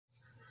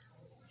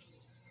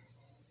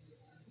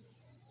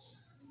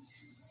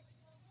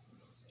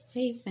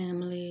Hey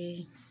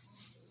family,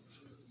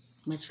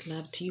 much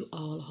love to you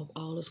all. I hope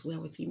all is well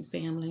with you,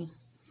 family.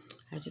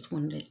 I just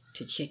wanted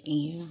to check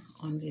in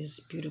on this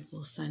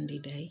beautiful Sunday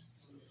day.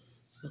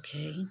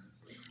 Okay,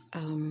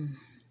 um,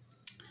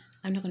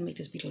 I'm not gonna make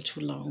this video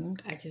too long.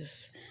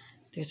 There's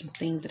some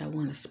things that I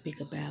want to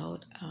speak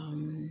about.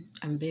 I'm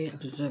very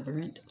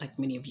observant, like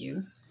many of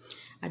you.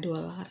 I do a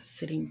lot of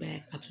sitting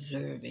back,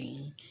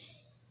 observing,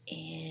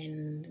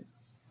 and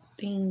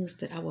things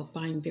that I will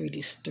find very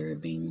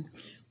disturbing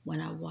when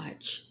I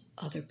watch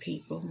other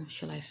people,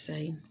 shall I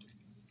say.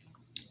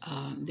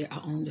 They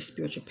are on the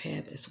spiritual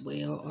path as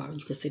well, or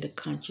you could say the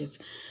conscious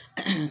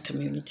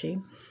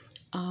community,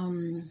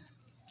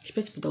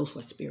 especially for those who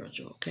are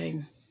spiritual,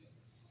 okay?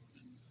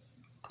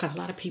 Because a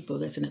lot of people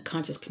that's in the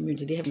conscious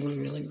community, they haven't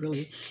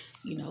really,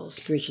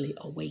 spiritually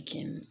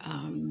awakened.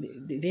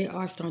 They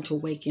are starting to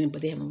awaken,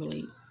 but they haven't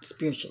really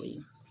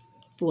spiritually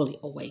fully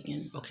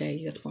awakened,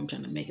 okay? That's what I'm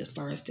trying to make as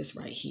far as this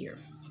right here,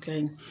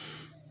 okay?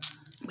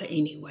 But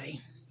anyway,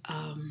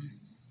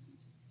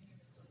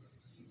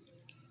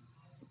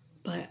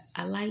 but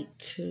I like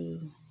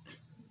the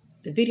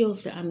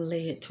videos that I'm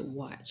led to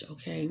watch,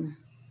 okay?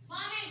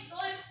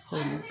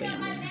 Hold on,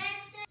 family.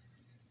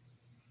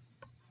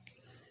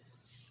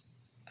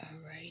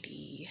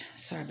 Alrighty.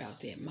 Sorry about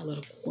that. My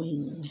little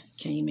queen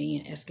came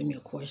in asking me a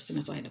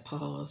question, so I had to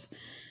pause.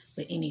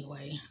 But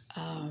anyway,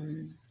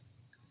 I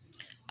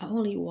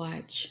only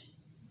watch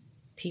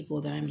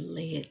people that I'm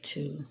led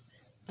to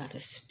by the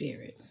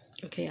Spirit.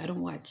 Okay, I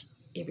don't watch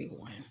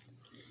everyone.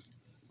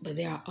 But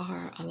there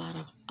are a lot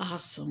of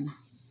awesome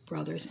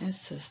brothers and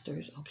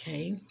sisters,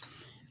 okay,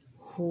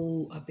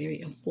 who are very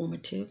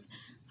informative.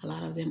 A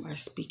lot of them are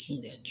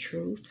speaking their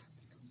truth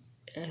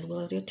as well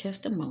as their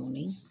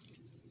testimony.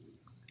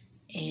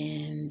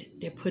 And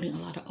they're putting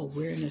a lot of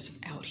awareness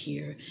out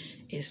here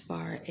as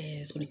far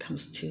as when it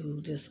comes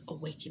to this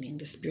awakening,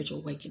 this spiritual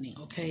awakening,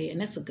 okay? And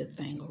that's a good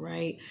thing, all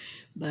right?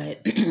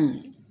 But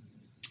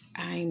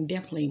I'm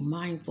definitely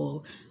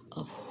mindful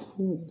of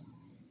who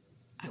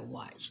I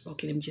watch.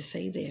 Okay, let me just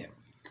say that.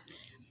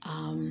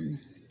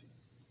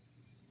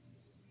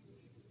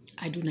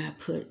 I do not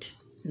put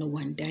no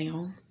one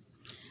down.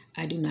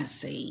 I do not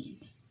say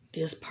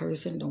this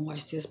person, don't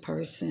watch this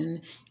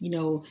person.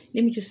 Let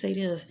me just say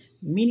this.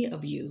 Many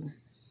of you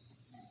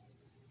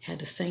have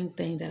the same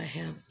thing that I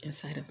have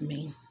inside of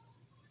me.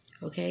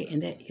 Okay,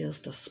 and that is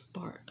the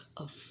spark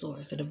of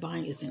source. The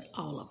divine is in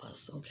all of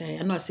us. Okay,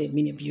 I'm not saying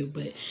many of you,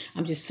 but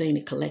I'm just saying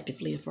it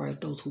collectively as far as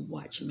those who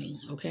watch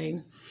me.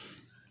 Okay,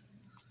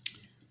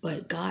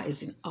 but God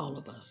is in all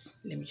of us.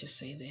 Let me just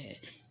say that.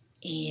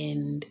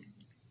 And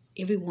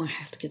everyone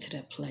has to get to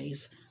that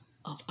place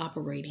of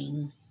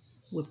operating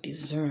with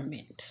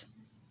discernment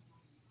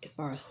as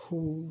far as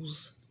whom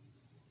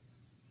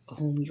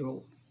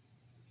you're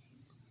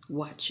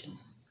watching.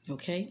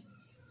 Okay,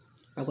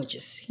 by what you're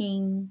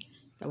seeing,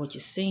 and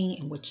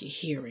what you're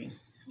hearing.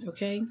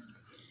 Okay.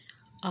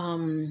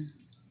 Even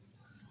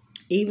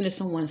if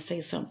someone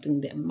says something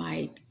that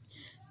might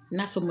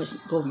not so much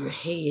go over your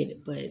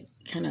head, but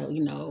kind of,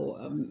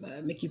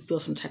 make you feel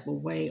some type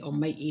of way or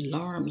may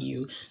alarm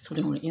you.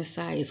 Something on the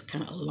inside is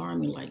kind of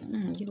alarming, like,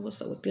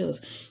 what's up with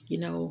this?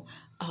 It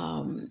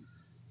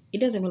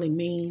doesn't really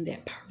mean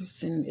that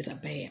person is a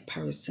bad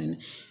person,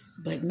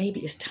 but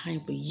maybe it's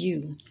time for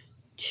you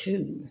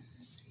to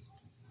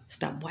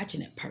stop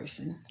watching that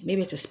person.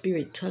 Maybe it's a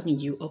spirit tugging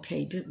you,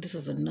 okay, this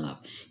is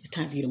enough. It's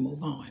time for you to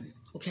move on.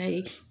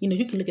 Okay?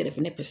 You can look at it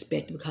from that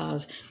perspective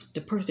because the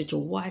person that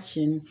you're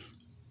watching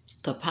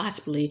could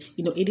possibly,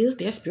 it is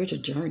their spiritual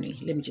journey.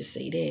 Let me just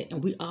say that.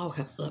 And we all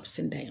have ups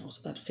and downs,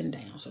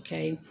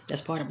 okay?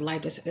 That's part of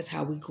life. That's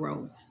how we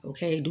grow,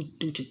 okay?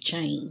 Due to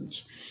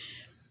change.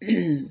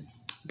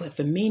 But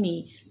for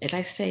many, as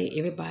I say,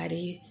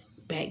 everybody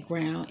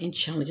background and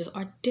challenges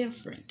are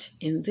different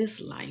in this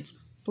life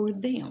for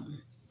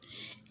them.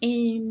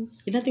 And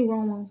there's nothing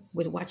wrong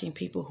with watching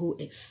people who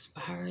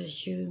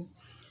inspires you.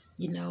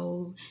 You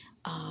know,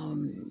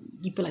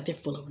 you feel like they're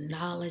full of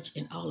knowledge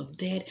and all of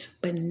that.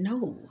 But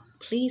no,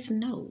 please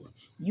know,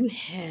 you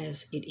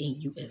has it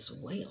in you as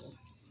well.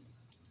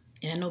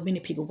 And I know many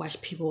people watch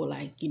people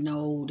like,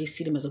 they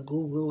see them as a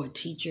guru, a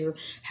teacher.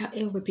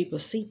 However people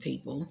see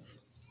people,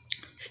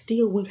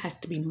 still we have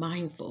to be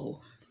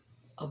mindful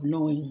of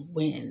knowing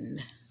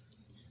when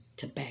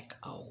to back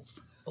off.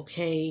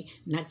 Okay,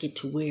 not get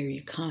to where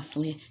you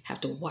constantly have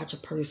to watch a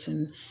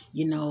person,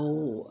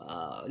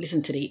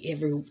 listen to their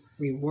every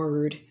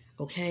word.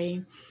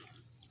 Okay,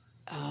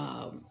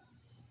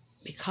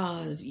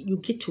 because you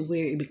get to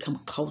where it become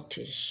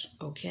cultish.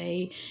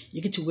 Okay,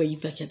 you get to where you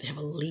feel like you have to have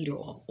a leader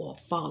or a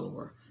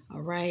follower.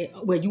 All right,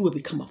 well, you will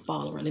become a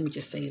follower. Let me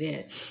just say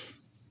that.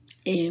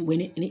 And when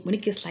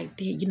it gets like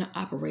that, you're not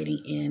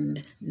operating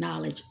in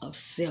knowledge of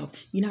self.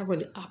 You're not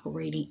really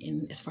operating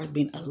in as far as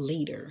being a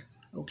leader.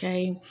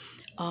 Okay,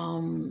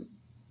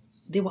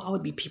 there will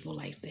always be people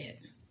like that.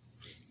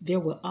 There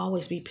will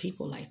always be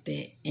people like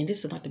that, and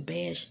this is not to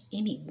bash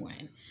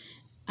anyone.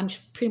 I'm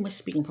pretty much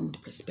speaking from the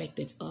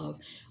perspective of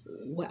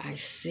what I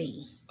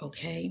see.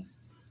 Okay,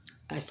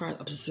 as far as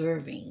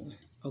observing.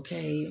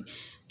 okay?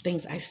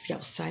 Things I see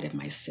outside of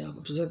myself,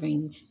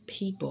 observing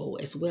people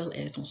as well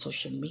as on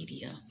social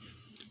media.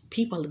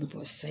 People are looking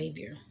for a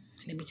savior.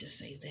 Let me just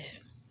say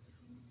that.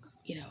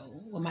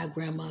 When my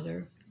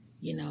grandmother,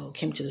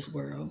 came to this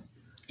world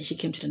and she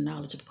came to the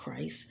knowledge of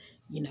Christ,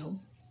 you know,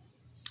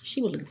 she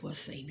was looking for a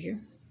savior,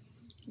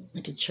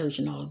 went to church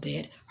and all of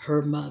that.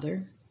 Her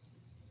mother,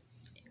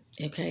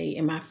 okay,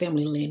 and my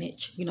family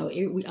lineage, we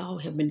all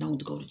have been known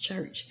to go to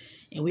church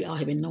and we all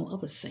have been known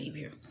of a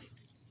savior.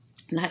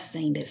 Not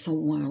saying that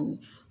someone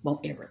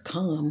won't ever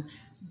come,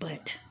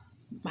 but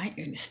my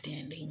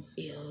understanding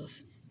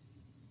is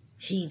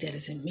he that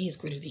is in me is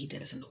greater than he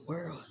that is in the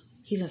world.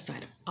 He's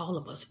inside of all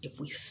of us if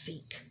we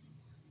seek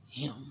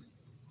him.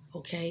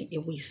 Okay?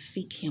 If we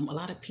seek him. A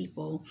lot of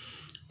people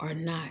are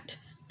not,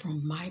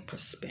 from my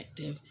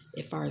perspective,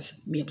 as far as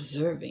me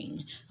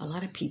observing, a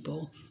lot of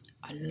people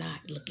are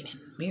not looking in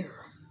the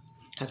mirror.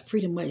 Because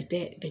pretty much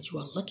that you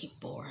are looking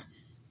for,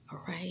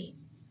 all right,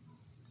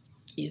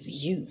 is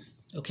you.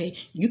 Okay?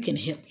 You can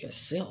help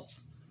yourself.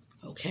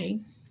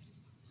 Okay?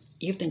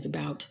 Everything's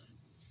about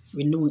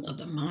renewing of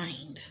the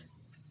mind.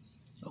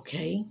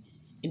 Okay?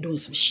 And doing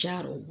some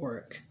shadow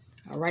work.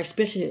 All right?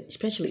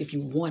 Especially if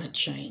you want to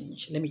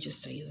change. Let me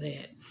just say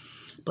that.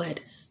 But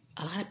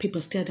a lot of people,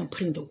 instead of them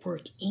putting the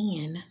work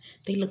in,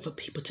 they look for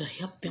people to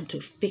help them to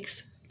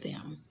fix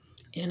them.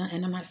 And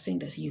I'm not saying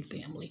that's you,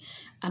 family.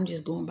 I'm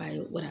just going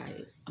by what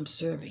I'm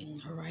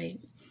serving, all right?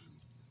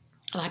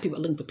 A lot of people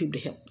are looking for people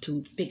to help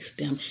to fix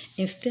them.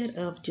 Instead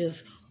of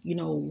just,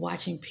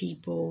 watching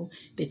people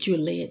that you're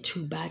led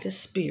to by the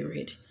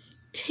Spirit,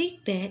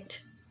 take that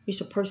which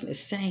a person is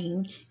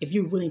saying, if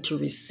you're willing to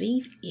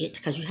receive it,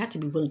 because you have to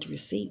be willing to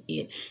receive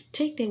it,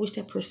 take that which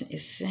that person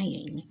is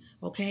saying,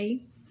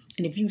 okay?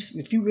 And if you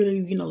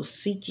really,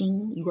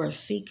 seeking, you are a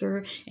seeker,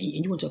 and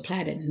you want to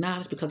apply that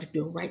knowledge because it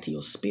feels right to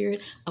your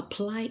spirit,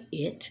 apply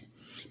it.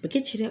 But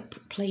get to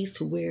that place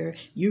to where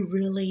you're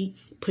really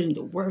putting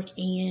the work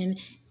in,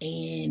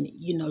 and,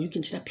 you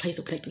get to that place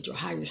of connecting with your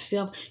higher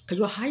self, because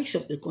your higher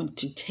self is going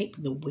to take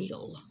the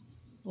wheel,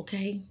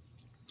 okay?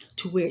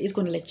 To where it's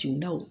going to let you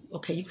know,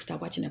 okay, you can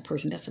stop watching that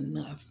person. That's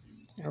enough,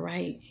 all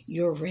right?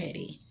 You're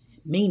ready.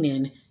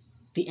 Meaning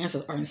the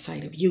answers are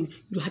inside of you.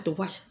 You don't have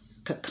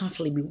to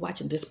constantly be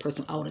watching this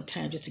person all the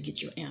time just to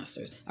get your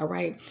answers, all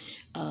right?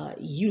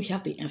 You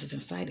have the answers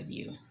inside of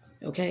you,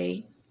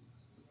 okay?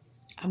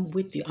 I'm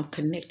with you. I'm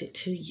connected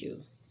to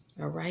you,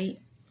 all right?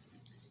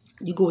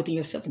 You go within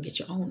yourself and get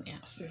your own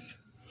answers.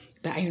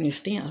 But I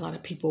understand a lot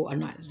of people are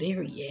not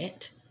there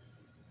yet.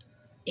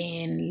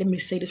 And let me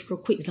say this real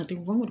quick. There's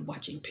nothing wrong with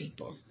watching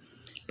people.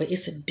 But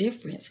it's a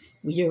difference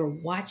when you're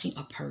watching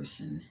a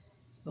person,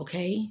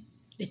 okay,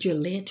 that you're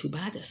led to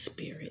by the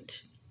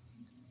Spirit.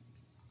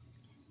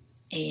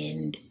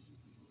 And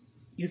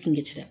you can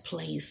get to that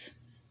place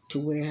to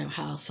where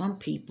how some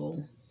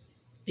people,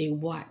 they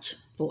watch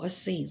for a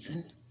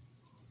season,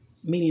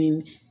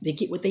 meaning they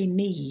get what they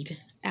need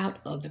out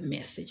of the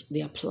message.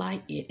 They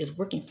apply it. It's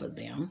working for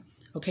them,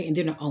 okay, and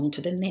then they're on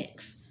to the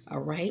next, all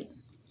right?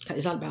 Because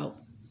it's all about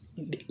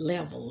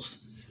levels.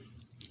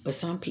 But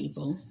some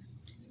people,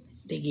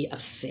 they get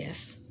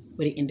obsessed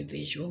with an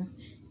individual,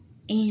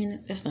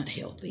 and that's not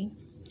healthy.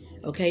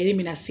 Okay, they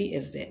may not see it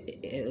as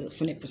that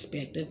from that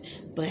perspective,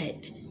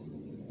 but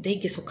they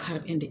get so caught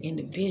up in the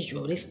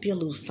individual, they still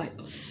lose sight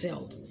of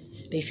self.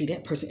 They see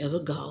that person as a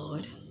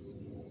God.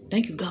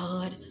 Thank you,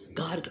 God.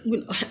 God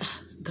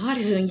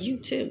is in you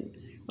too.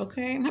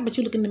 Okay, how about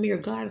you look in the mirror?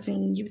 God is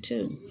in you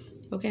too.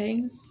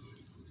 Okay.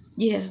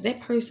 Yes,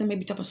 that person may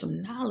be talking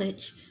some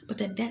knowledge, but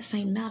that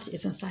same knowledge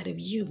is inside of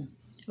you.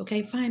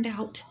 Okay, find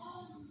out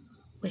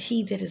what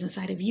he that is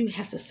inside of you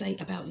has to say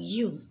about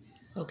you.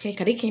 Okay,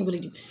 because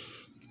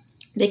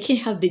they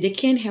can't have the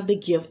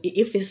gift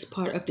if it's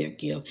part of their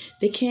gift.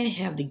 They can't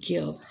have the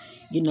gift,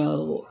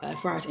 as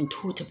far as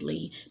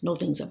intuitively know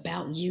things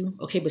about you.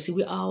 Okay, but see,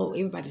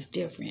 everybody's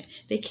different.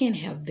 They can't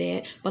have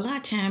that. But a lot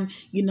of time,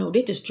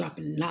 they're just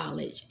dropping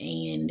knowledge,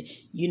 and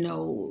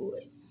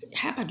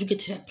how about you get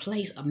to that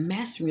place of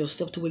mastering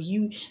yourself to where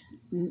you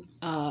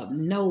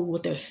know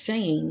what they're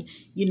saying,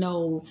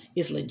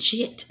 is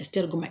legit,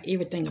 instead of going by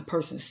everything a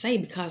person say.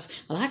 Because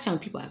a lot of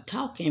times people are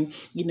talking,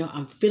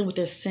 I'm feeling what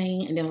they're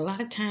saying, and then a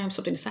lot of times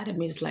something inside of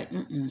me is like,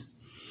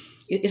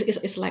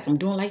 it's like I'm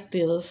doing like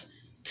this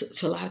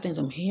to a lot of things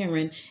I'm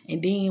hearing,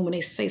 and then when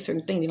they say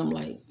certain things, then I'm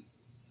like,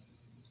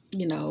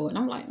 and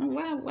I'm like,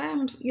 why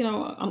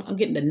I'm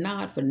getting the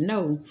nod for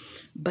no,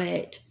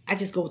 but I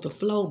just go with the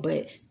flow.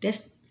 But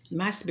that's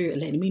my spirit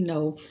letting me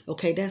know,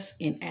 okay, that's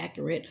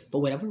inaccurate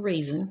for whatever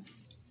reason.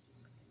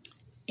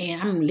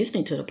 And I'm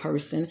listening to the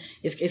person.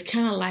 It's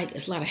kind of like,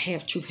 it's a lot of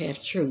half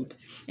truth.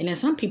 And then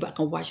some people, I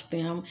can watch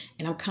them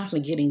and I'm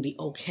constantly getting the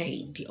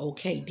okay.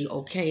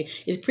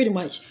 It's pretty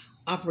much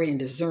operating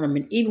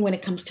discernment. Even when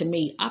it comes to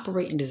me,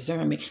 operating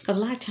discernment. Because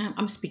a lot of times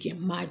I'm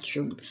speaking my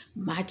truth,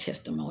 my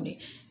testimony.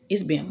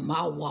 It's been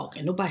my walk,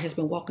 and nobody has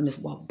been walking this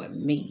walk but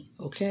me,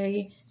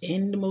 okay?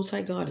 And the Most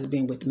High God has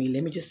been with me.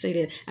 Let me just say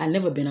that I've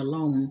never been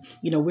alone.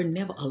 We're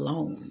never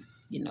alone.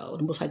 You know,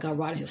 the Most High God,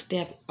 Rod and His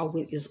staff are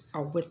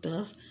with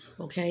us.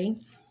 Okay,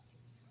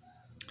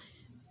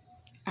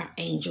 our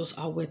angels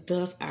are with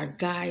us. Our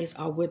guides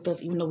are with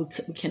us, even though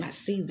we cannot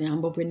see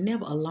them, but we're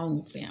never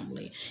alone,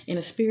 family. In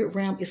the spirit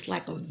realm, it's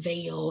like a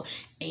veil.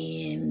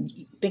 And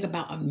think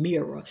about a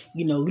mirror.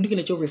 You know, you're looking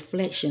at your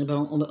reflection, but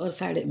on the other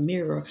side of that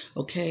mirror,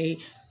 okay,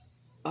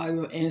 are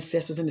your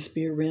ancestors in the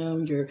spirit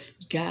realm, your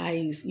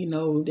guides, you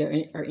know,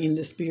 are in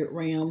the spirit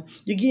realm.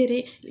 You get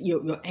it?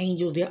 Your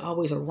angels, they're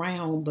always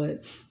around,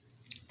 but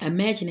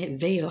imagine that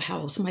veil,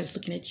 how somebody's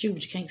looking at you,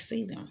 but you can't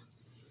see them.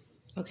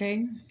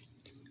 Okay?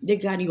 They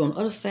got you on the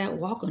other side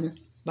walking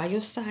by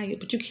your side,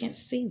 but you can't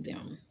see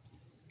them.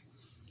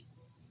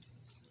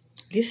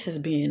 This has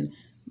been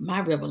my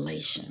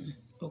revelation,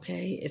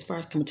 okay, as far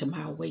as coming to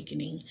my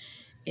awakening,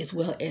 as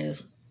well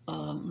as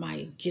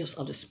my gifts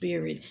of the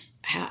Spirit,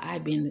 how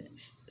I've been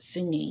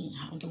singing,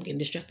 I'm getting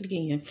distracted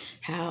again,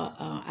 how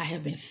I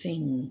have been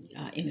singing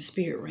in the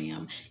spirit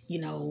realm.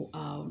 You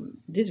know,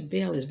 this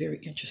veil is very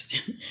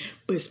interesting,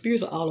 but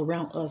spirits are all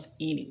around us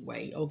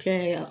anyway,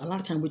 okay? A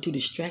lot of times we're too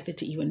distracted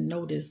to even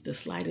notice the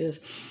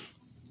slightest,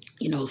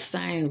 you know,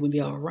 signs when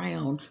they're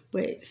around,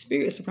 but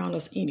spirits around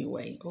us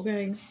anyway,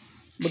 okay?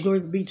 But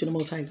glory be to the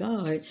Most High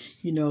God,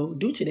 you know,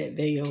 due to that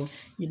veil,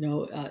 you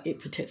know, it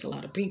protects a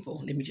lot of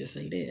people. Let me just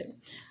say that.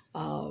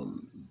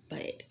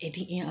 But at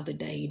the end of the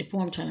day, the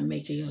point I'm trying to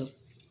make is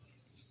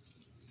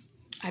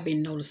I've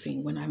been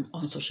noticing when I'm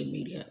on social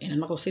media, and I'm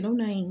not going to say no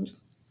names,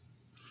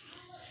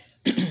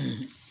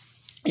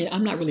 and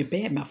I'm not really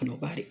bad-mouthing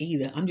nobody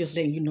either. I'm just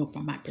letting you know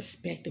from my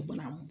perspective when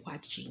I'm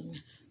watching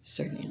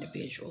certain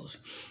individuals.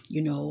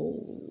 You know,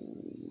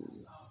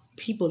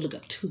 people look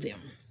up to them.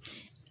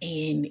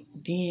 And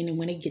then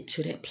when they get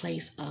to that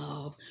place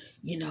of,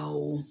 you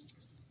know,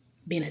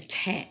 being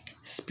attacked,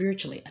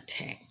 spiritually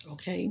attacked,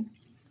 okay,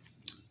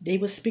 they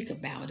will speak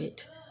about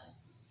it.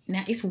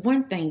 Now, it's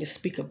one thing to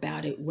speak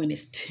about it when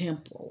it's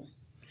temporal,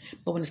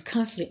 but when it's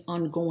constantly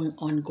ongoing,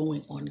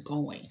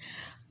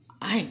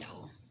 I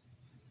know,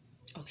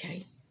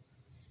 okay,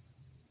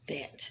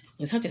 that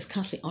when something's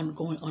constantly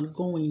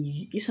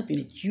ongoing, it's something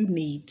that you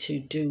need to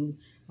do,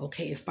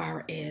 okay, as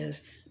far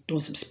as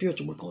doing some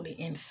spiritual work on the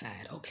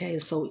inside, okay?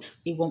 So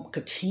it won't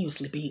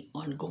continuously be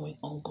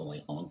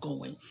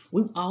ongoing.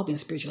 We've all been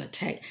spiritually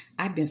attacked.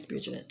 I've been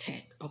spiritually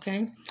attacked,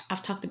 okay?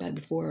 I've talked about it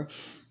before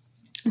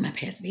in my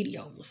past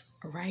videos,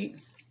 all right?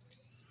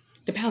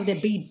 The power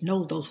that be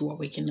knows those who are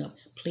waking up.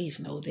 Please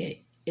know that,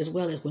 as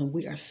well as when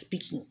we are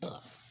speaking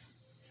up.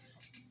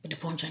 But the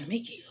point I'm trying to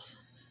make is,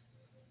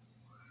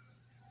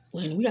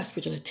 when we are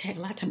spiritual attack,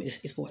 a lot of times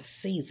it's for a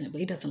season, but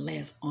it doesn't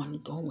last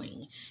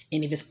ongoing.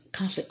 And if it's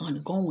constantly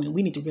ongoing,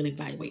 we need to really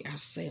evaluate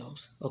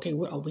ourselves. Okay,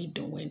 what are we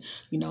doing?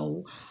 You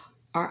know,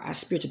 our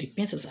spiritual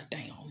defenses are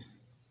down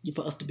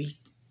for us to be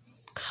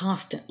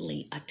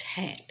constantly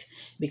attacked.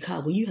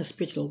 Because when you have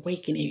spiritual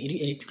awakening and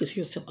you consider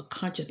yourself a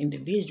conscious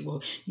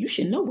individual, you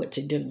should know what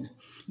to do.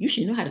 You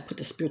should know how to put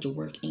the spiritual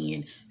work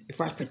in as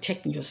far as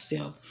protecting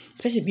yourself.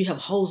 Especially if you have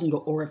holes in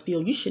your aura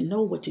field, you should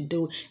know what to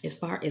do as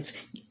far as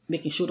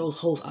making sure those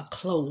holes are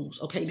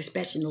closed, okay?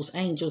 Dispatching those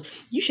angels.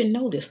 You should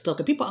know this stuff,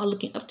 because people are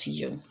looking up to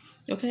you,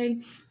 okay?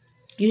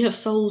 You have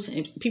souls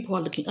and people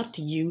are looking up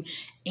to you,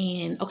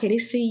 and, okay, they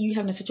see you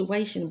having a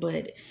situation,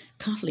 but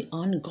constantly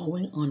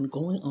ongoing.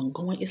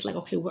 It's like,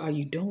 okay, what are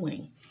you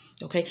doing?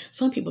 Okay,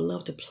 some people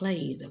love to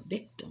play the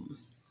victim.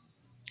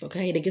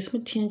 Okay, they get some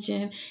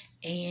attention,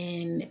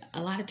 and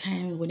a lot of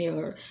times when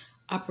they're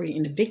operating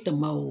in the victim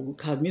mode,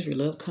 because misery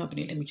love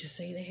company, let me just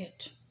say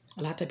that.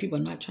 A lot of people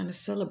are not trying to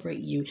celebrate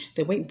you.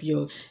 They're waiting for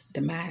your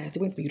demise.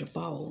 They're waiting for you to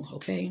fall,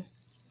 okay?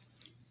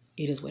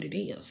 It is what it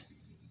is.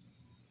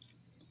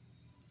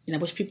 And I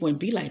wish people wouldn't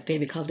be like that,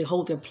 because the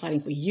whole they're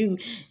plotting for you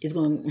they're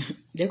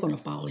going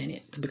to fall in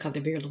it, because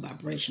they're very low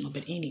vibrational.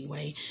 But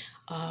anyway,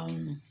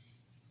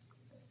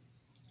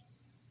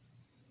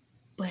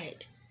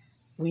 but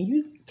when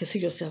you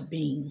consider yourself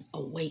being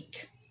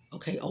awake,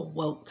 okay,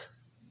 awoke,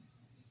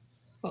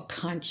 or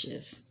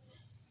conscious,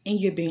 and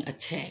you're being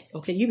attacked,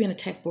 okay, you're being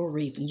attacked for a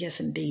reason,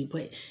 yes indeed,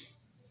 but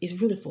it's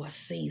really for a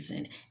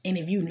season. And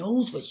if you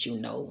knows what you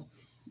know,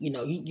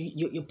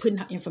 you're putting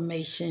out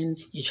information,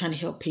 you're trying to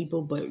help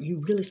people, but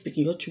you really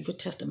speaking your truth, your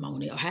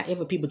testimony, or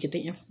however people get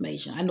their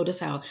information. I know that's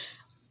how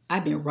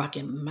I've been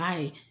rocking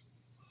my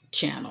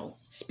channel,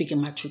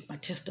 speaking my truth, my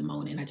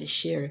testimony, and I just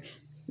share,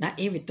 not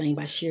everything,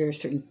 but I share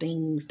certain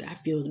things that I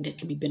feel that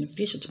can be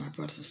beneficial to my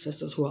brothers and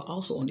sisters who are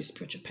also on this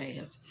spiritual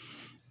path.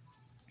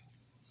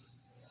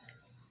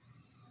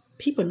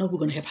 People know we're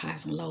going to have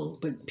highs and lows,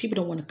 but people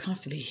don't want to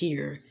constantly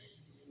hear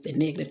the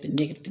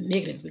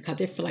negative, because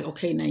they feel like,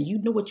 okay, now you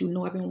know what you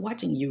know. I've been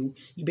watching you.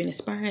 You've been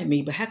inspiring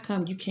me, but how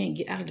come you can't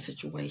get out of the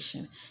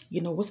situation?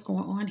 You know, what's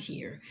going on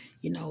here?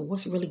 You know,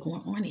 what's really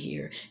going on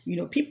here? You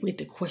know, people get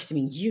to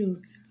questioning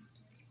you,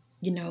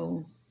 you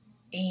know,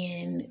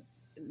 and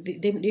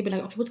they be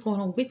like, okay, what's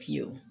going on with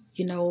you?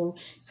 You know,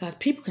 because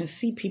people can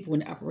see people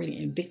when they're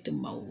operating in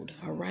victim mode,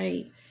 all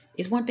right?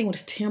 It's one thing when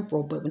it's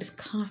temporal, but when it's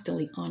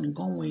constantly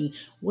ongoing,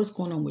 what's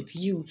going on with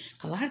you?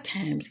 A lot of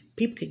times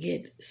people could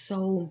get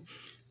so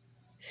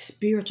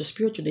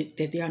spiritual,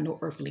 that there are no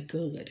earthly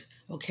good.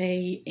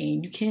 Okay,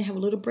 and you can't have a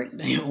little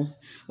breakdown.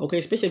 Okay,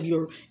 especially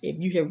if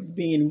you have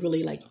been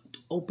really like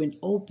open.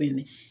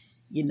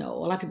 You know,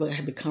 a lot of people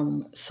have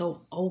become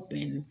so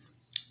open.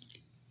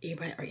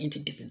 Everybody are into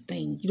different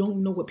things. You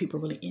don't know what people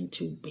are really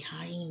into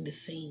behind the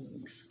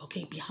scenes.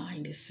 Okay,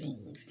 behind the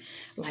scenes.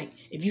 Like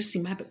if you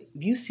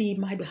see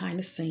my behind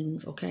the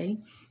scenes, okay,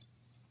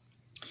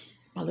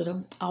 my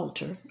little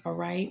altar, all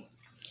right.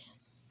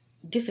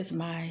 This is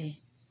my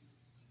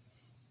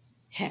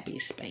happy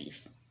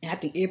space. And I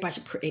think everybody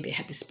should create a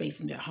happy space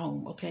in their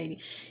home, okay?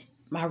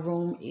 My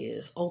room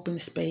is open,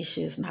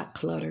 spacious, not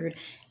cluttered,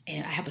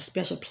 and I have a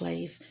special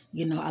place.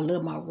 You know, I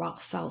love my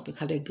rock salts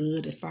because they're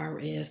good as far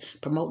as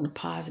promoting the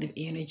positive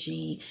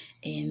energy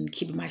and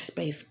keeping my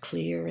space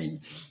clear.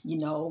 And, you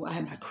know, I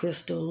have my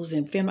crystals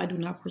and family. I do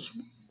not worship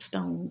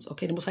stones,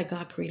 okay? The Most High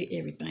God created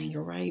everything,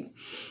 all right?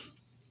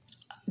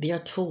 They are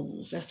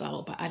tools, that's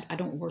all, but I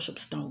don't worship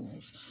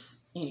stones.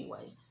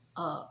 Anyway,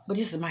 but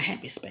this is my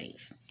happy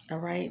space, all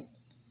right?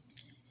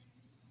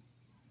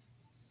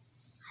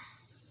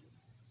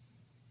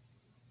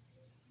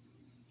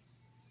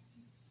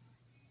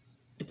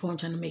 The point I'm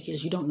trying to make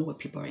is you don't know what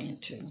people are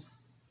into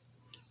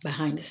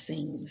behind the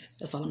scenes.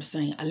 That's all I'm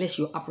saying. Unless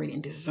you're operating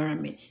in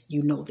discernment,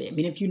 you know that. I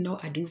mean, if you know,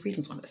 I do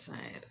readings on the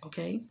side,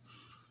 okay?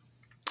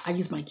 I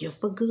use my gift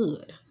for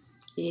good.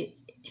 It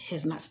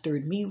has not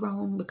stirred me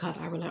wrong because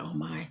I rely on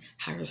my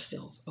higher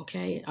self,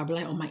 okay? I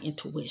rely on my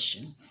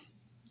intuition.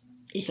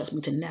 It helps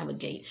me to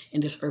navigate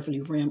in this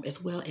earthly realm as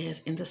well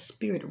as in the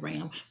spirit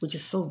realm, which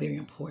is so very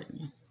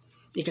important.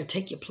 It can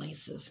take you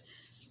places.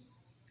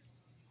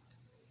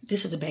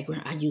 This is the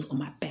background I use on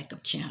my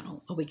backup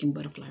channel, Awakened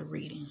Butterfly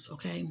Readings,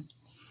 okay?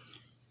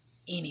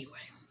 Anyway,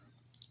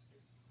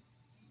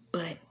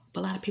 but for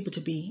a lot of people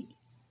to be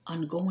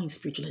ongoing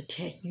spiritual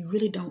attack, you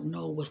really don't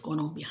know what's going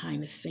on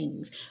behind the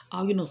scenes.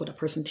 All you know is what a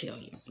person tell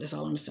you. That's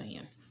all I'm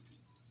saying.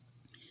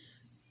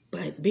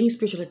 But being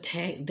spiritual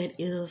attack, that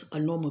is a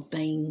normal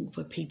thing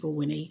for people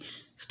when they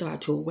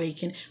start to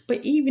awaken.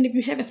 But even if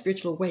you haven't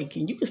spiritual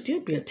awakened, you can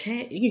still be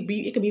attacked.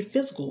 It can be a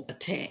physical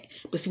attack.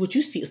 But see, what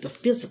you see is the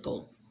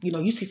physical. You know,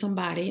 you see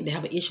somebody, they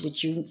have an issue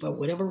with you for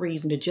whatever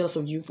reason, they're jealous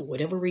of you for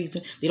whatever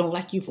reason, they don't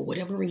like you for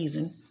whatever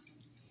reason.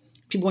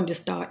 People want to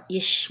start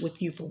ish with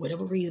you for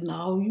whatever reason.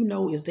 All you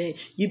know is that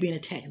you're being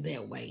attacked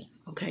that way.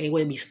 Okay,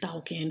 whether it be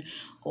stalking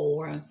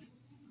or,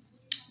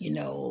 you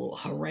know,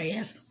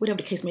 harass, whatever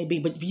the case may be.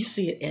 But you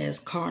see it as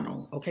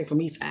carnal, okay, from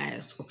these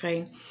eyes,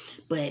 okay?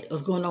 But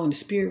what's going on in the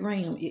spirit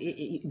realm,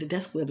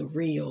 that's where the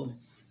real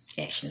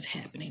action is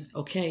happening,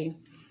 okay?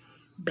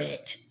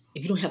 But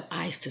if you don't have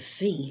eyes to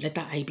see, let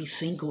that eye be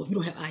single. If you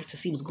don't have eyes to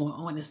see what's going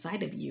on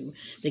inside of you,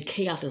 the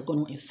chaos that's going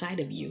on inside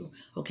of you,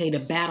 okay, the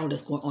battle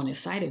that's going on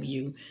inside of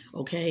you,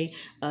 okay,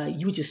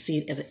 you just see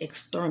it as an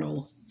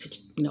external,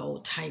 you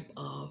know, type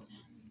of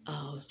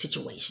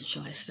situation,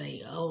 shall I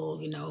say. Oh,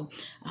 you know,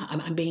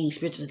 I'm being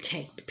spiritually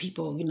attacked.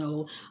 People, you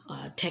know,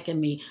 attacking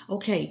me.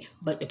 Okay,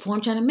 but the point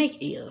I'm trying to make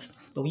is,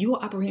 but when you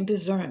are operating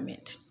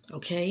discernment,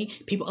 okay,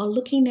 people are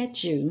looking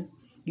at you.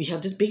 You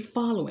have this big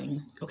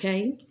following,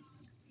 okay?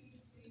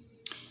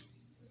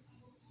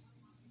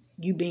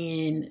 You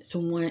being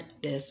someone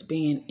that's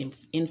being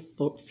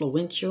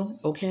influential,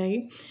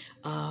 okay?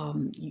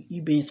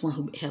 You being someone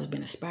who has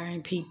been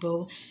inspiring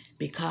people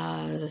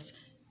because,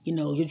 you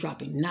know, you're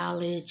dropping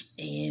knowledge.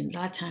 And a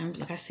lot of times,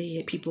 like I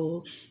said,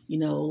 people, you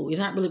know, it's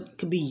not really,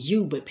 could be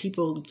you, but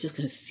people just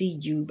can see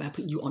you by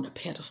putting you on a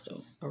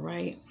pedestal, all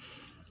right?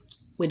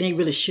 Well, they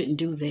really shouldn't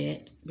do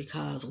that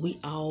because we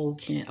all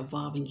can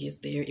evolve and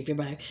get there if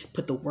everybody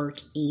put the work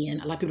in.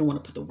 A lot of people don't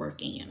want to put the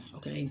work in,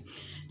 okay?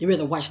 They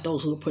rather watch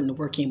those who are putting the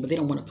work in, but they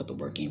don't want to put the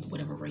work in for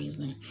whatever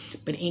reason.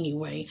 But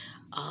anyway,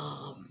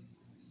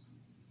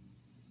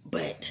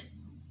 but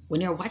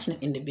when they're watching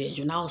an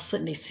individual and all of a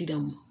sudden they see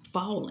them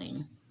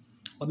falling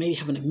or maybe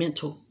having a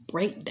mental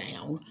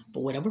breakdown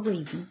for whatever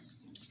reason,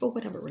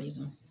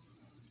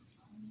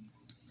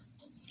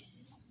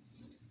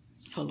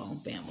 hold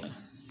on, family.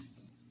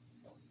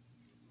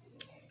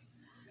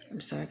 I'm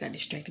sorry, I got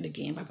distracted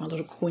again by my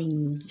little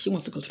queen. She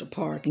wants to go to the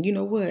park. And you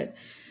know what?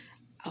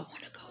 I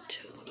want to go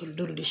to.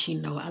 Little does she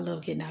know, I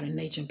love getting out in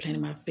nature and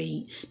planting my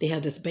feet. They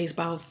have this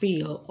baseball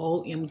field.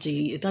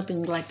 OMG. It's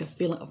nothing like the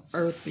feeling of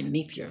earth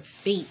beneath your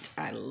feet.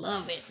 I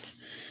love it.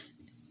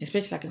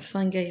 Especially like in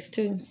sun gates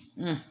too.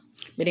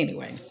 But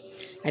anyway,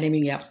 I didn't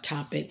mean to get off the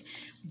topic.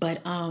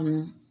 But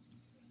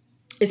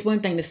it's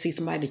one thing to see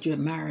somebody that you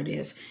admire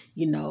that's,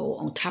 you know,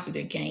 on top of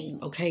their game,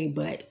 okay?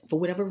 But for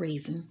whatever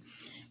reason,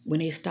 when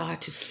they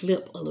start to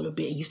slip a little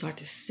bit and you start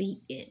to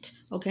see it,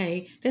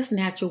 okay, that's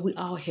natural. We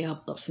all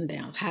have ups and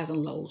downs, highs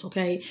and lows,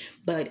 okay?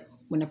 But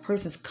when a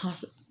person's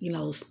constant, you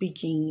know,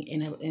 speaking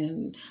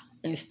and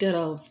instead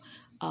of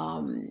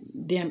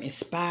them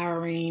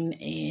inspiring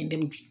and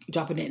them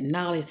dropping that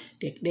knowledge,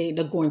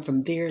 they're going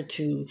from there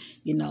to,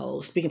 you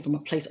know, speaking from a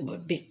place of a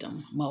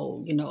victim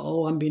mode. You know,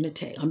 oh, I'm being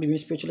attacked. I'm being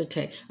spiritual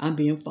attacked. I'm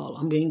being followed.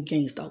 I'm being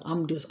gang stalked.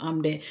 I'm this,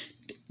 I'm that.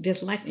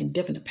 There's life and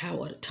death in the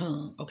power of the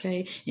tongue,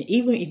 okay? And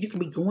even if you can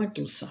be going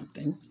through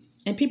something,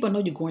 and people know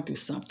you're going through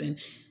something,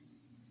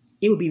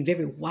 it would be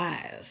very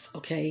wise,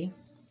 okay?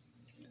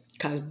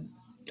 Because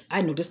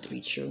I know this to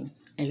be true,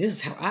 and this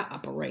is how I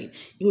operate.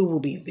 It will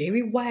be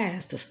very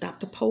wise to stop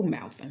the pole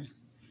mouthing,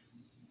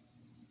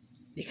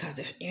 because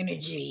there's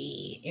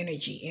energy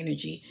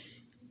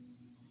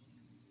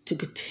to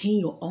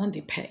continue on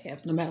the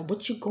path, no matter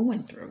what you're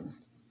going through.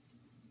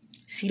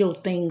 See those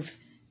things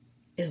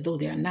as though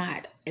they're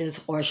not,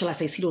 or shall I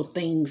say, see those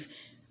things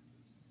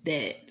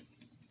that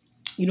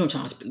you know what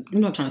I'm trying to speak. You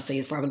know what I'm trying to say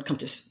as far when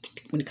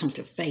it comes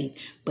to faith.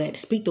 But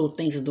speak those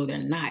things as though they're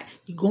not.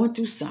 You're going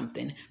through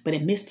something, but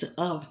in the midst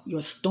of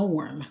your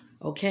storm,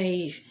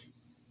 okay,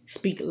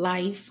 speak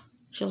life,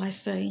 shall I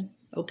say,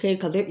 okay,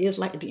 because there is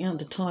light at the end of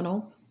the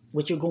tunnel,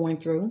 what you're going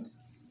through,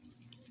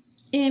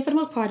 and for the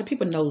most part, the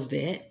people knows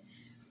that.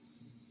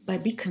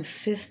 But be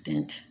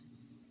consistent,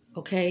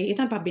 okay? It's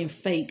not about being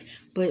fake,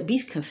 but be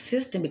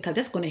consistent, because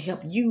that's going to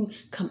help you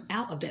come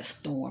out of that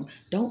storm.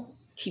 Don't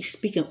keep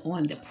speaking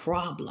on the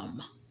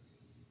problem,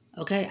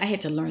 okay? I had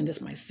to learn this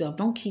myself.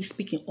 Don't keep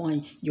speaking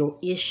on your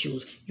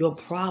issues, your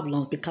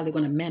problems, because they're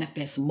going to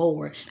manifest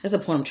more. That's the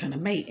point I'm trying to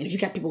make. And if you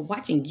got people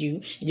watching you,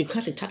 and you're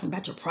constantly talking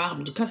about your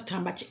problems, you're constantly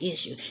talking about your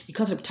issues, you're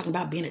constantly talking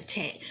about being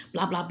attacked,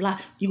 blah, blah, blah,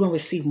 you're going to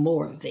receive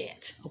more of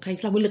that, okay?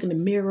 It's like we look in the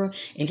mirror, and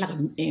it's like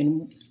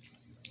and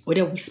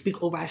whatever we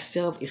speak over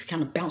ourselves is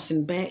kind of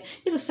bouncing back.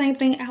 It's the same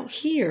thing out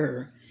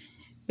here.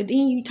 But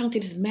then you talk to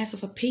this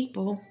massive of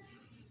people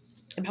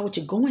about what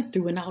you're going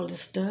through and all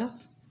this stuff.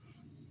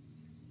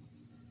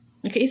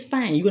 Okay, it's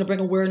fine. You're going to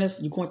bring awareness.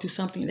 You're going through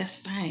something. That's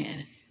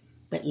fine.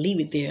 But leave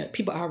it there.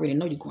 People already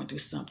know you're going through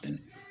something.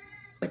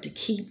 But to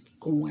keep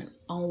going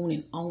on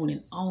and on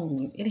and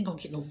on, it ain't going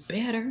to get no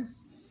better.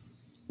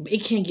 But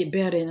it can't get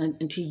better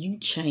until you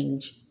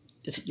change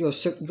your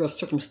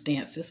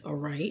circumstances, all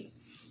right?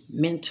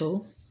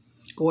 Mental.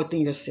 Go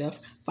within yourself,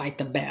 fight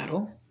the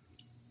battle,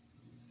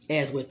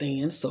 as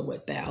within, so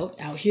without.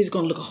 Out here is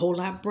going to look a whole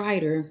lot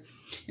brighter,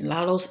 and a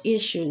lot of those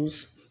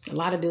issues, a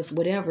lot of this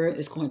whatever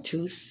is going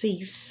to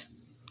cease,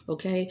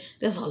 okay?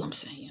 That's all I'm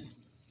saying.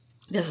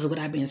 This is what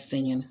I've been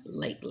saying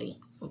lately,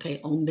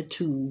 okay, on the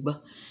tube,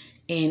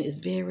 and it's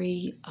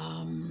very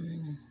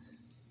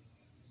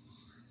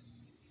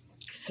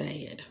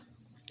sad.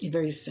 It's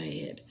very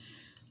sad.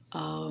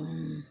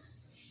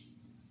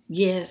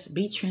 Yes,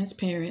 be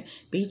transparent,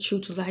 be true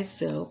to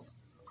thyself.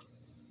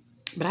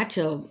 But I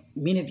tell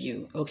many of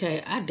you,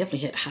 okay, I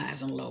definitely had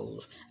highs and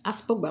lows. I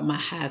spoke about my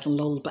highs and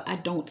lows, but I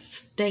don't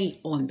stay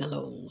on the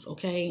lows,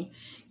 okay?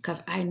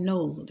 Because I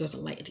know there's a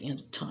light at the end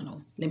of the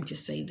tunnel. Let me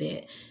just say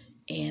that.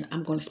 And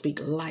I'm going to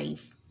speak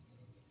life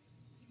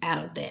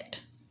out of that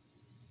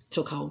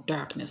so-called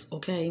darkness,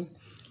 okay?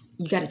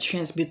 You got to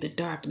transmute the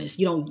darkness.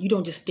 You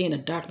don't just stay in the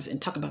darkness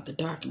and talk about the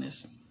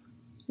darkness.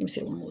 Let me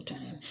say it one more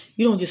time.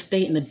 You don't just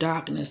stay in the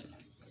darkness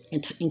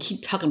and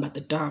keep talking about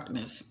the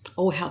darkness.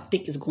 Oh, how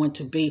thick it's going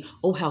to be.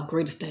 Oh, how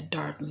great is that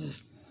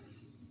darkness.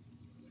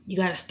 You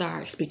got to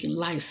start speaking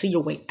life. See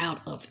your way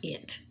out of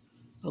it.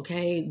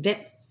 Okay?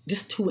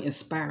 This to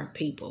inspire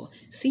people.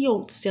 See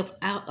yourself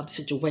out of the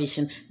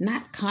situation,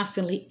 not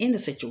constantly in the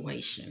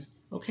situation.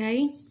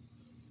 Okay?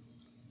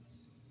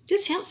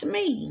 This helps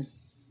me.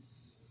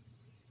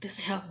 This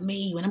helped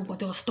me when I'm going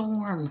through a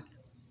storm.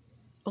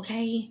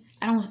 Okay?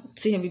 I don't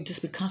see him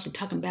just be constantly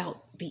talking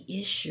about the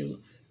issue.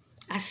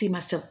 I see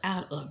myself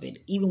out of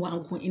it, even when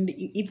I'm in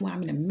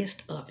the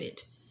midst of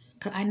it,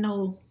 because I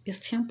know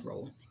it's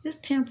temporal. It's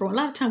temporal. A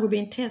lot of times we're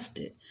being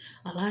tested.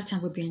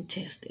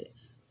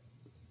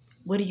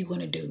 What are you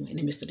going to do in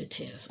the midst of the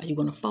test? Are you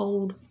going to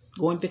fold,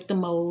 go in victim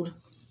mode,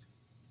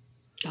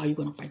 or are you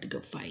going to fight the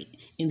good fight?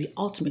 And the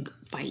ultimate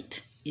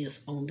fight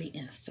is on the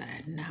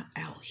inside, not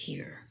out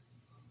here.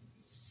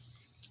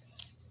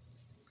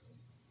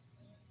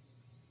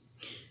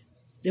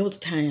 There was a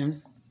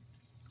time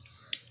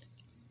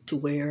to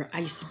where I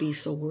used to be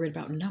so worried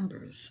about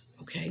numbers,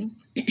 okay?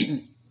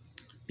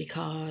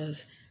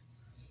 Because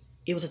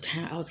it was a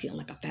time I was getting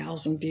like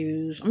 1,000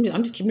 views. I'm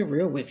just keeping it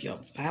real with you.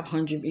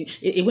 500.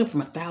 It went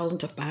from 1,000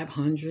 to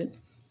 500.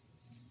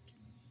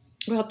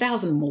 Well,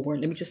 1,000 more.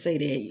 Let me just say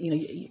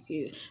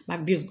that. My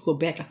views go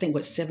back, I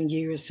think, 7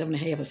 years,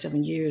 7.5 or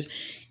 7 years.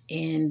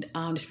 And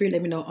the Spirit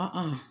let me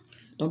know,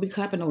 don't be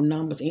clapping no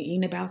numbers. It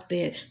ain't about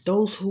that.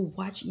 Those who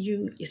watch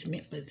you, it's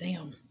meant for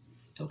them.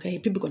 Okay?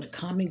 People are going to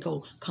come and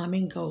go.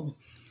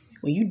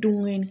 When you're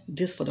doing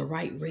this for the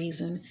right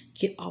reason,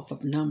 get off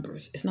of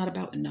numbers. It's not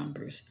about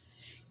numbers.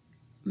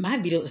 My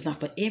video is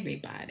not for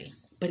everybody,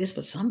 but it's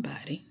for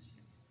somebody.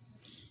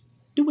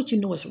 Do what you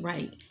know is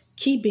right.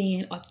 Keep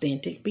being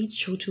authentic. Be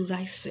true to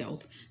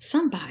thyself.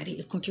 Somebody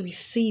is going to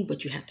receive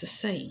what you have to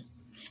say.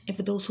 And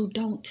for those who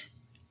don't,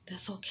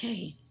 that's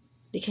okay.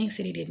 They can't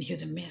say they didn't hear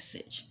the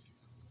message.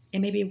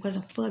 And maybe it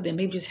wasn't for them.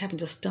 Maybe just happened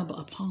to stumble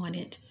upon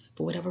it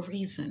for whatever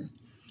reason.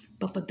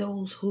 But for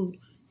those who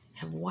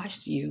have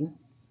watched you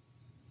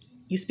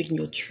speaking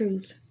your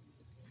truth,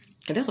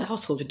 because that's what I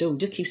was supposed to do.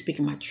 Just keep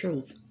speaking my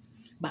truth.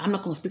 But I'm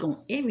not going to speak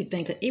on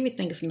everything, because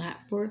everything is not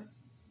for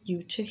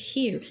you to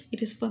hear.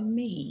 It is for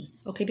me.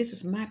 Okay, this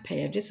is my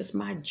path. This is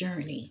my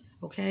journey.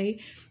 Okay?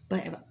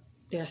 But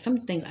there are some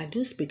things I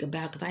do speak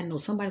about because I know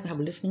somebody's going to have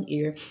a listening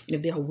ear. And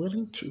if they are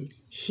willing to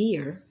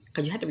hear,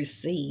 because you have to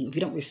receive. If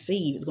you don't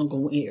receive, it's going to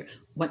go one ear,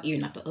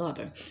 not the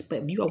other.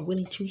 But if you are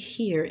willing to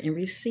hear and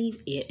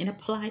receive it and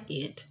apply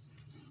it,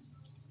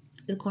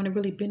 it's going to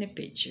really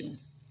benefit you.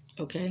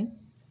 Okay?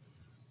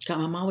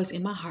 Because I'm always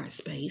in my heart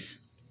space.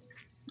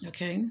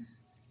 Okay?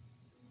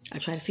 I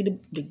try to see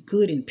the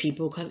good in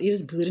people because it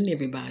is good in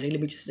everybody.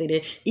 Let me just say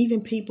that.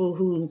 Even people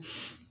who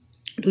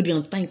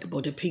don't think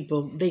about the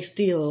people, they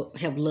still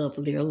have love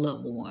for their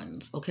loved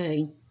ones.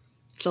 Okay?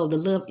 So the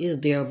love is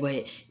there,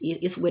 but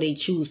it's where they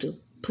choose to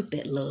put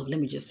that love. Let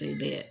me just say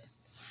that.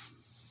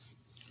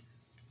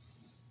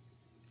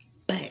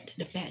 But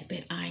the fact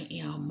that I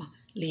am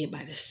led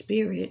by the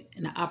Spirit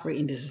and I operate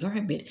in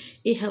discernment,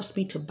 it helps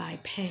me to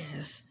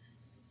bypass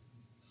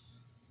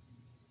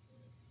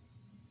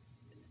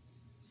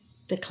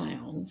the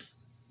clowns,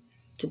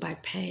 to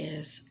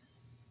bypass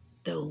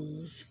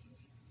those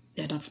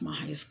that aren't for my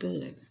highest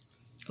good.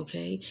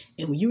 Okay?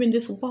 And when you're in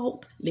this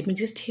walk, let me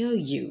just tell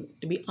you,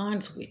 to be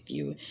honest with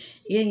you,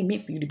 it ain't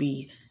meant for you to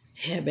be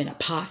having a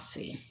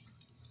posse.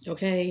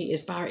 Okay?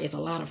 As far as a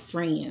lot of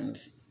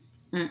friends.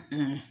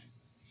 And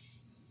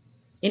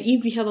even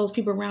if you have those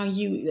people around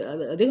you,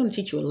 they're going to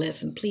teach you a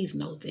lesson. Please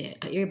know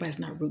that. Everybody's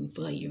not rooting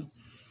for you.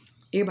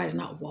 Everybody's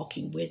not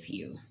walking with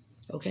you.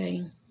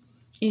 Okay?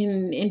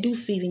 In due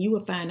season, you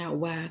will find out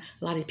why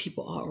a lot of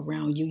people are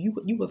around you.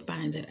 You will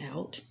find that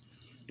out.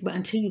 But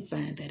until you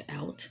find that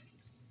out,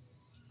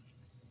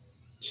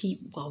 keep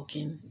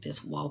walking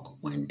this walk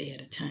one day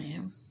at a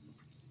time.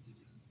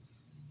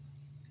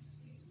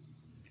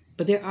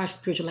 But there are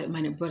spiritual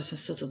like-minded brothers and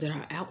sisters that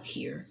are out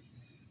here.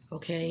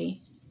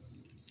 Okay?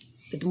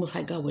 That the Most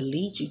High God will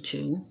lead you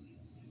to,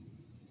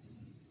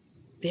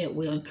 that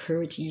will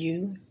encourage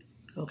you,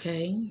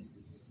 okay,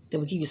 that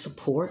will give you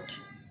support.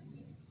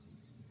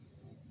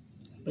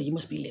 But you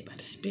must be led by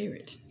the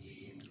Spirit.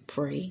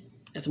 Pray,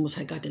 as the Most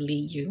High God to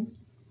lead you,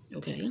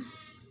 okay,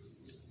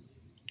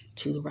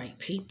 to the right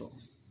people.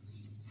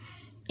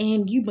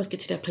 And you must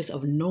get to that place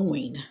of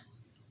knowing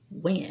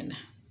when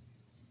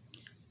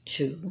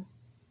to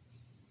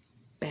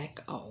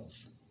back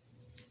off.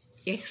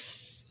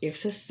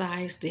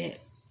 Exercise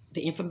that.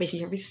 The information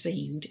you have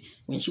received,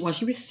 once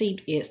you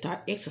received it,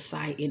 start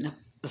exercising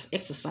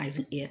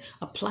it,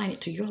 applying it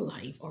to your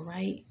life, all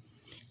right?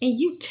 And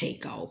you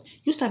take off.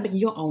 You start making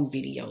your own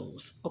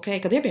videos, okay?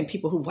 Because there have been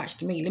people who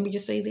watched me. Let me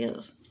just say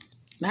this.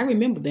 And I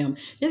remember them.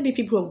 There'll be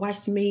people who have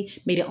watched me,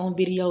 made their own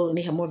video, and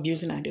they have more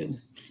views than I do.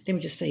 Let me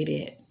just say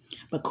that.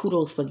 But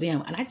kudos for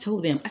them. And I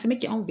told them, I said,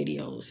 make your own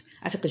videos.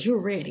 I said, because you're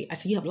ready. I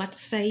said, you have a lot to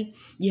say.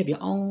 You have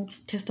your own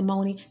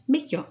testimony.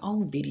 Make your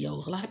own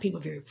videos. A lot of people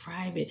are very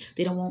private.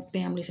 They don't want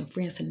families and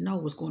friends to know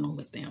what's going on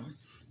with them.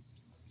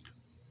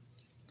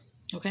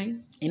 Okay?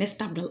 And it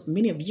stopped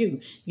many of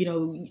you. You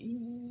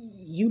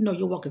know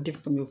your walk is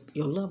different from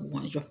your loved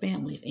ones, your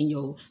families, and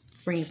your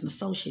friends and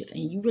associates.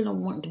 And you really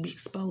don't want it to be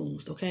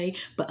exposed, okay?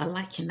 But a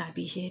light cannot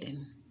be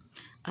hidden.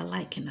 A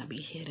light cannot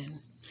be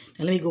hidden.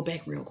 Now, let me go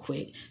back real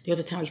quick. There was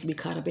a time I used to be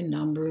caught up in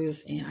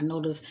numbers, and I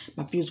noticed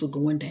my views were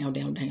going down.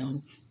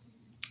 And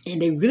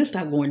they really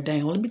stopped going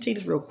down. Let me tell you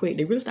this real quick.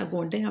 They really stopped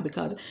going down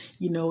because,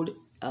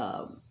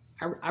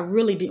 I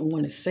really didn't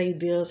want to say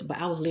this, but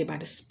I was led by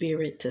the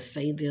Spirit to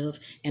say this,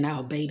 and I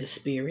obeyed the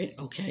Spirit,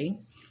 okay?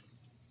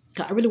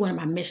 Because I really wanted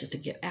my message to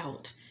get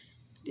out.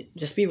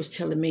 The Spirit was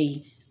telling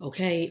me,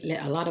 okay,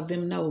 let a lot of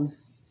them know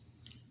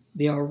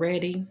they are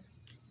ready,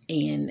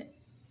 and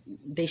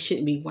they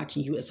shouldn't be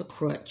watching you as a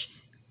crutch.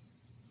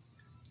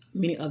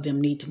 Many of them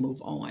need to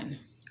move on,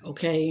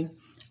 okay?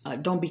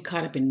 Don't be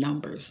caught up in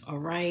numbers, all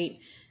right?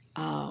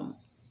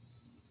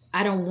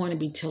 I don't want to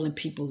be telling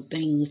people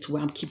things to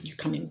where I'm keep you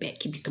coming back.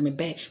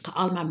 Because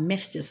all of my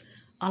messages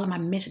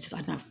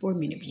are not for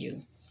many of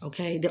you,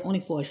 okay? They're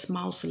only for a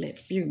small select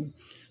few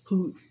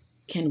who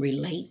can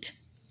relate,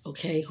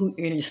 okay? Who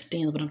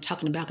understand what I'm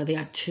talking about, because they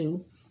are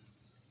too.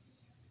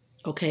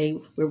 Okay,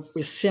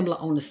 we're similar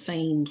on the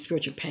same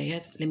spiritual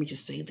path. Let me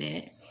just say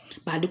that.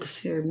 But I do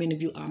consider many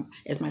of you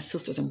as my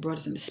sisters and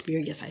brothers in the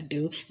Spirit. Yes, I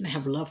do. And I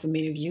have love for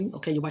many of you.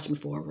 Okay, you're watching me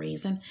for a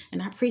reason.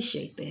 And I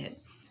appreciate that.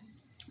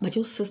 But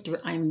your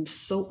sister, I'm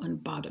so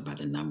unbothered by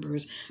the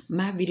numbers.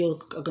 My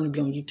videos are going to be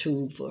on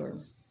YouTube for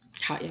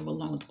however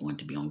long it's going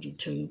to be on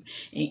YouTube.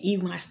 And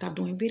even when I stop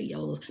doing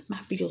videos, my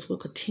videos will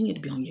continue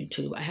to be on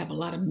YouTube. I have a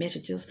lot of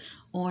messages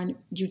on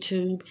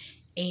YouTube.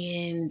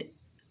 And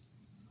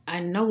I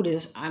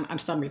notice I'm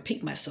starting to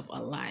repeat myself a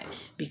lot,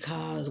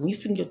 because when you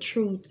speak your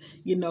truth,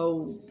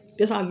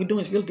 that's all you're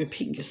doing is really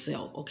repeating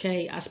yourself,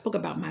 okay? I spoke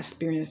about my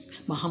experience,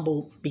 my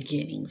humble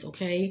beginnings,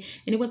 okay?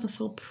 And it wasn't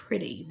so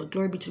pretty, but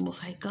glory be to the Most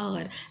High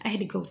God. I had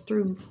to go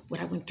through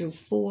what I went through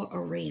for a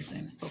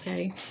reason,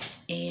 okay?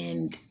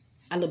 And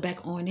I look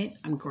back on it,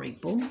 I'm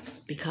grateful,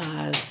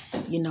 because,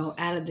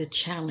 out of the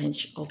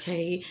challenge,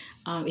 okay,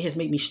 it has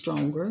made me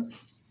stronger.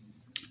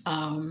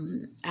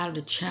 Out of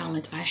the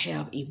challenge, I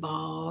have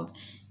evolved,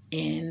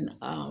 and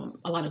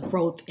a lot of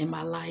growth in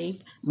my life.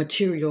 Not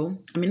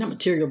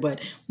material, but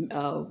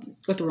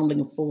what's the word I'm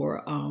looking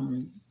for?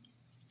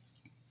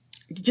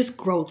 Just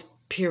growth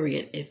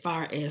period, as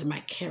far as my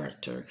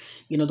character,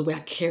 the way I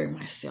carry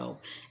myself,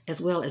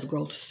 as well as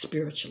growth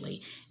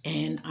spiritually.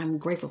 And I'm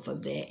grateful for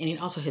that. And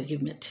it also has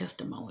given me a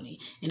testimony.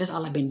 And that's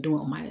all I've been doing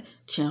on my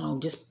channel,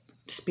 just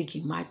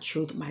speaking my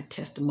truth, my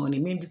testimony.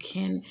 Maybe you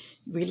can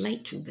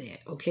relate to that,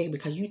 okay?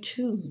 Because you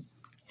too,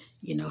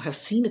 have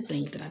seen the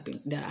things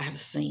that I have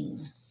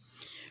seen.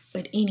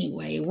 But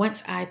anyway,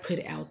 once I put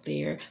it out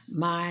there,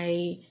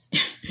 my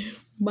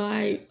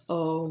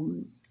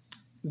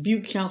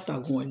view count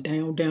started going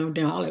down, down,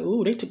 down. I was like,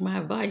 oh, they took my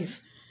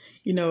advice,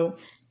 And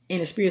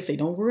the Spirit say,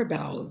 don't worry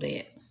about all of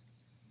that.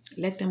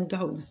 Let them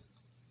go.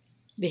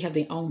 They have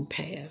their own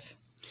path.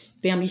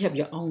 Family, you have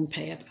your own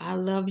path. I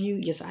love you.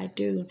 Yes, I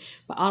do.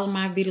 But all of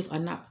my videos are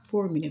not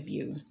for many of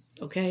you,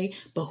 okay?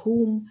 But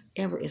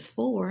whomever it's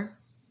for,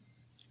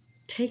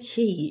 take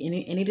heed,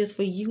 and it is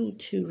for you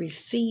to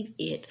receive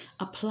it,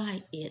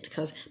 apply it,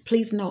 because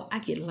please know, I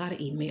get a lot of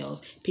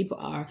emails. People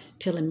are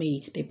telling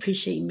me they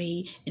appreciate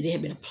me, and they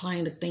have been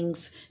applying the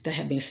things that I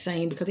have been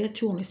saying, because they're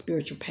too on the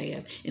spiritual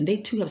path, and they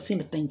too have seen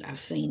the things I've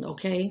seen,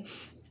 okay?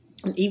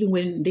 And even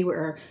when they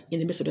were in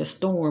the midst of the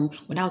storm,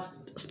 when I was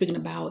speaking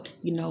about,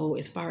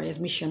 as far as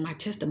me sharing my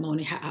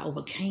testimony, how I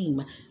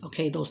overcame,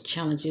 okay, those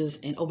challenges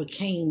and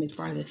overcame as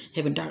far as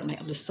having dark night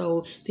of the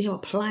soul, they have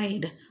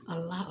applied a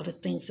lot of the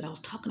things that I was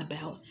talking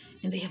about,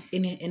 and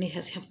it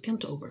has helped them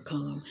to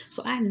overcome.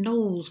 So I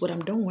knows what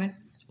I'm doing,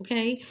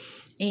 okay,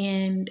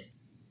 and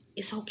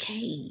it's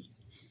okay.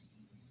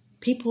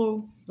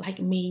 People like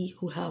me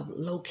who have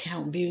low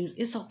count views,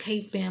 it's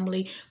okay,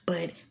 family,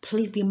 but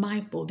please be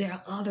mindful. There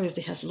are others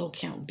that has low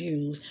count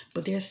views,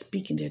 but they're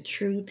speaking their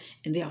truth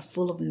and they are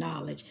full of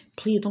knowledge.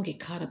 Please don't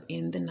get caught up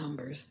in the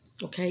numbers,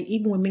 okay?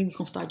 Even when maybe you're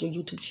going to start your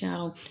YouTube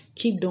channel,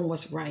 keep doing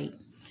what's right,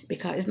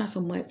 because it's not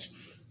so much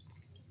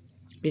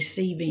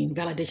receiving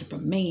validation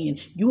from man.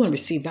 You want to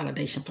receive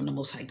validation from the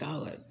Most High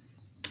God.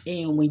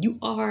 And when you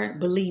are,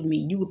 believe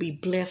me, you will be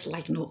blessed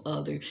like no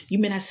other. You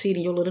may not see it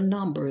in your little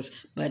numbers,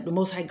 but the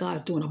Most High God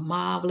is doing a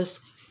marvelous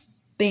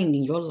thing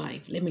in your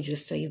life. Let me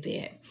just say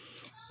that.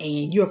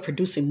 And you're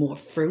producing more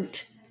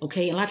fruit,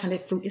 okay? And a lot of times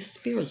that fruit is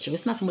spiritual.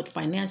 It's not so much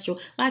financial.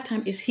 A lot of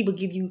times He will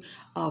give you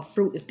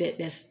fruit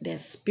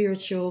that's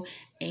spiritual,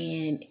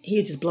 and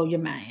He'll just blow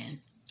your mind.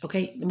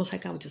 Okay, the Most High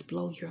God will just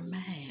blow your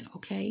mind,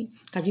 okay?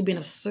 Because you've been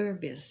of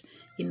service.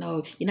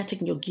 You're not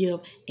taking your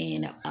gift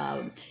and,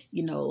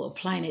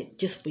 applying it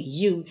just for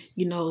you.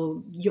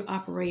 You're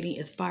operating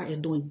as far as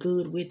doing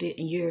good with it,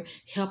 and you're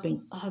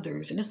helping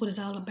others. And that's what it's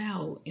all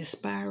about,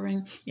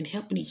 inspiring and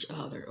helping each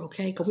other,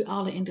 okay? Because we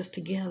all are in this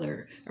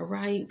together, all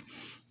right?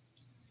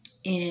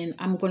 And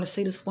I'm going to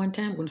say this one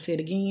time. I'm going to say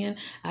it again.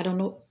 I don't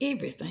know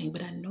everything,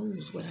 but I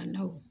knows what I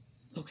know.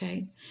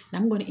 Okay, now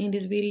I'm going to end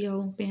this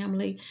video,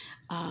 family.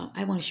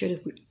 I want to share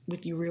this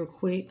with you real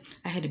quick.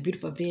 I had a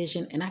beautiful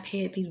vision, and I've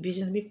had these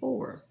visions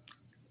before.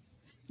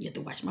 You have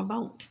to watch my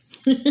vault.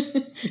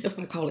 That's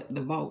what I call it,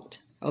 the vault.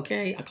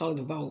 Okay, I call it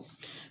the vault.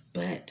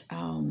 But,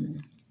 oh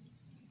my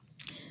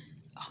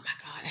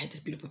God, I had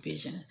this beautiful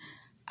vision.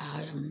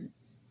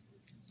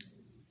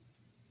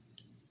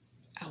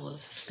 I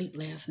was asleep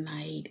last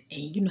night,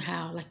 and you know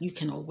how like you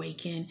can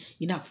awaken,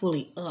 you're not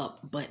fully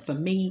up, but for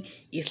me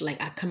it's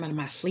like I come out of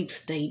my sleep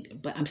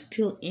state, but I'm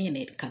still in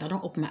it because I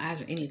don't open my eyes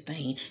or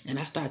anything, and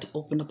I start to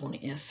open up on the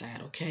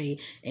inside, okay?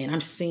 And I'm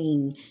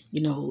seeing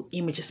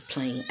images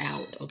playing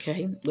out,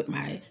 okay, with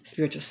my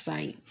spiritual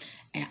sight.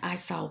 And I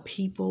saw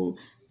people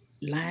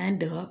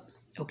lined up,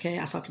 okay?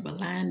 I saw people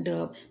lined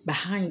up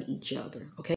behind each other, okay?